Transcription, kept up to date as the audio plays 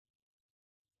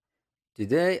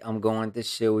Today I'm going to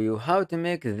show you how to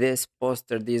make this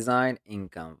poster design in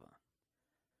Canva.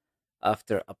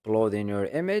 After uploading your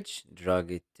image, drag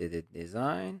it to the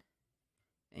design,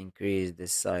 increase the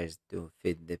size to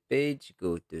fit the page,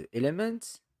 go to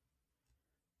Elements,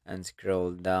 and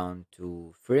scroll down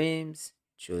to Frames,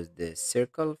 choose the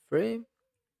circle frame,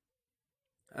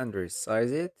 and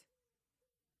resize it.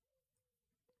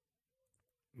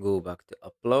 Go back to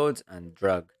Uploads and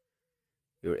drag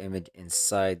your image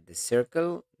inside the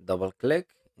circle, double click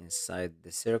inside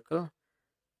the circle,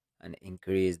 and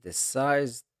increase the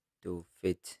size to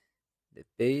fit the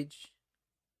page,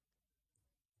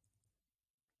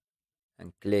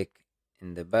 and click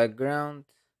in the background,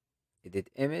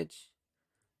 edit image,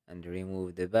 and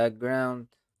remove the background.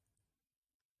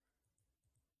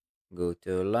 Go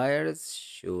to layers,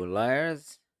 show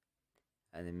layers,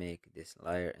 and make this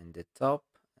layer in the top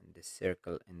and the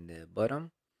circle in the bottom,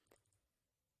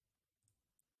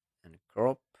 and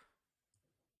crop.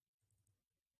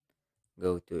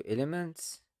 Go to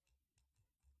elements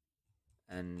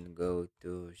and go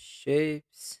to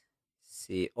shapes,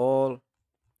 see all,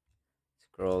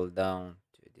 scroll down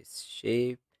to this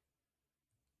shape,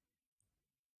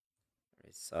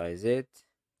 resize it,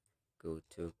 go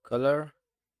to color,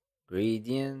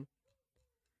 gradient,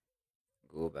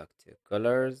 go back to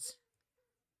colors,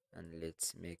 and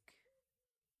let's make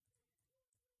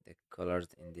the colors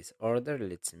in this order.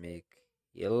 Let's make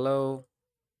yellow,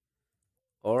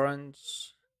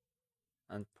 orange,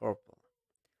 and purple,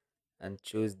 and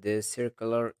choose the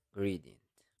circular gradient.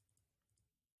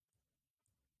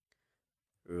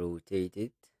 Rotate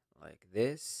it like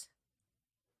this,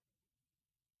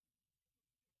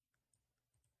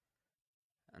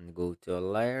 and go to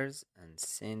layers and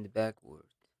send backward.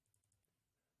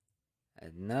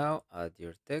 And now add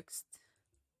your text,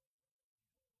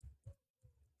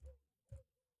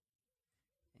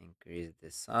 increase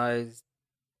the size,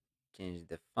 change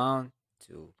the font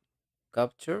to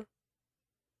capture,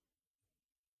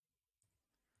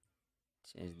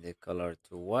 change the color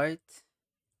to white,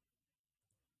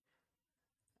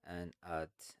 and add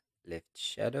left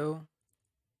shadow,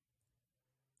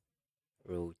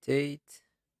 rotate,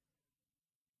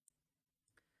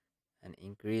 and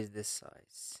increase the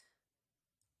size.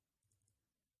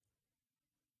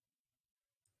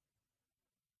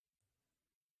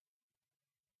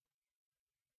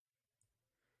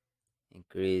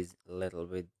 Increase a little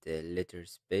bit the letter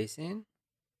spacing,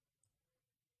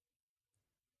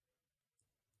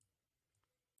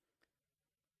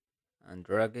 and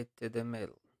drag it to the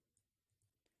middle.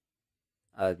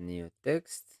 Add new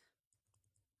text,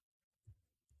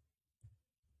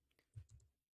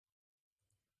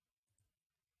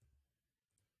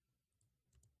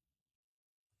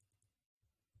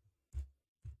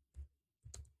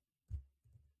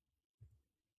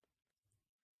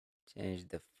 change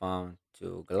the font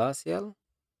to glacial,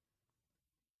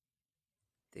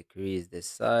 decrease the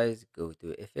size, go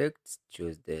to effects,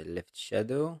 choose the left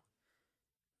shadow,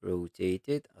 rotate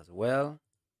it as well,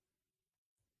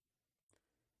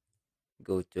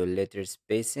 go to letter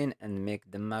spacing and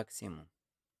make the maximum.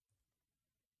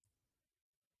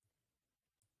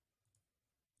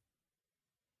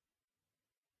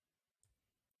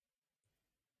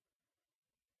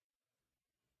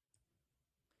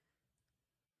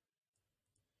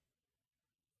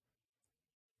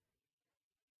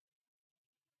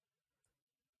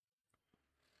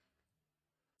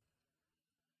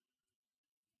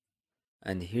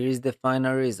 And here is the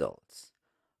final results.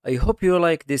 I hope you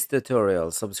like this tutorial.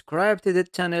 Subscribe to the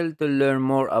channel to learn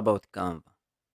more about Canva.